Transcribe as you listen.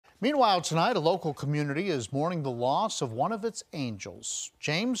Meanwhile, tonight, a local community is mourning the loss of one of its angels.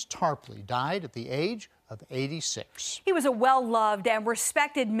 James Tarpley died at the age of 86. He was a well-loved and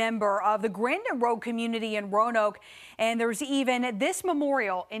respected member of the Grandin Road community in Roanoke, and there's even this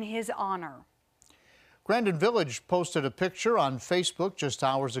memorial in his honor. Grandin Village posted a picture on Facebook just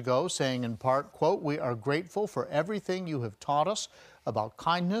hours ago saying in part, quote, "We are grateful for everything you have taught us about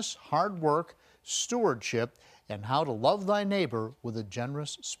kindness, hard work, stewardship, and how to love thy neighbor with a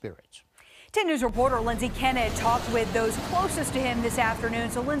generous spirit." 10 News reporter Lindsay Kennett talked with those closest to him this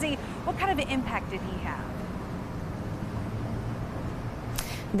afternoon. So, Lindsay, what kind of impact did he have?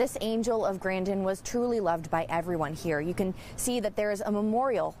 This Angel of Grandin was truly loved by everyone here. You can see that there is a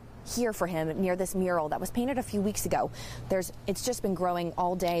memorial here for him near this mural that was painted a few weeks ago. It's just been growing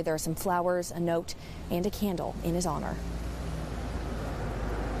all day. There are some flowers, a note, and a candle in his honor.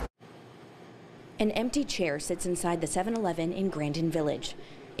 An empty chair sits inside the 7-Eleven in Grandin Village.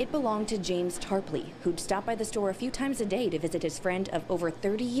 It belonged to James Tarpley, who'd stop by the store a few times a day to visit his friend of over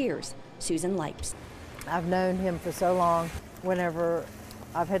 30 years, Susan Lipes. I've known him for so long. Whenever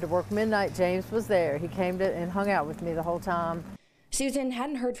I've had to work midnight, James was there. He came and hung out with me the whole time. Susan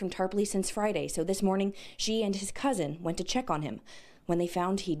hadn't heard from Tarpley since Friday, so this morning she and his cousin went to check on him when they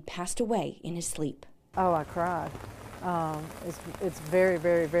found he'd passed away in his sleep. Oh, I cried. It's very,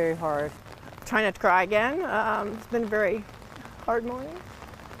 very, very hard. Trying not to cry again. It's been a very hard morning.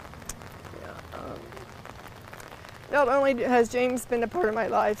 Not only has James been a part of my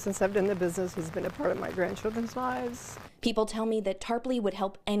life since I've done the business, he's been a part of my grandchildren's lives. People tell me that Tarpley would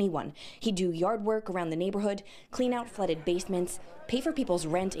help anyone. He'd do yard work around the neighborhood, clean out flooded basements, pay for people's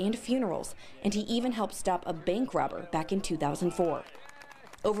rent and funerals, and he even helped stop a bank robber back in 2004.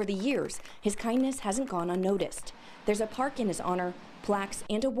 Over the years, his kindness hasn't gone unnoticed. There's a park in his honor, plaques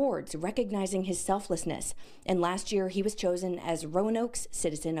and awards recognizing his selflessness, and last year he was chosen as Roanoke's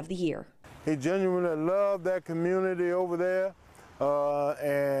Citizen of the Year. He genuinely loved that community over there,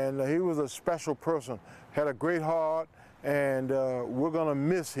 and he was a special person, had a great heart, and we're going to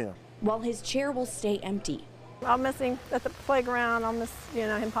miss him. While his chair will stay empty. I'll miss him at the playground. I'll miss,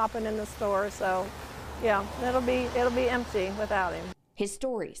 him popping in the store. So, yeah, it'll be empty without him. His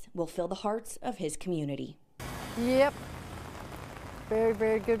stories will fill the hearts of his community. Yep. Very,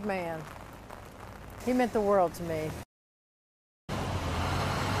 very good man. He meant the world to me.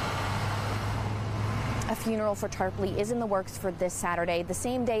 A funeral for Tarpley is in the works for this Saturday, the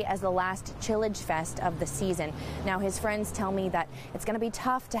same day as the last Chillage Fest of the season. Now, his friends tell me that it's going to be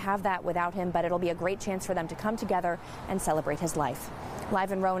tough to have that without him, but it'll be a great chance for them to come together and celebrate his life.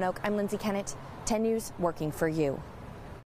 Live in Roanoke, I'm Lindsay Kennett, 10 News, working for you.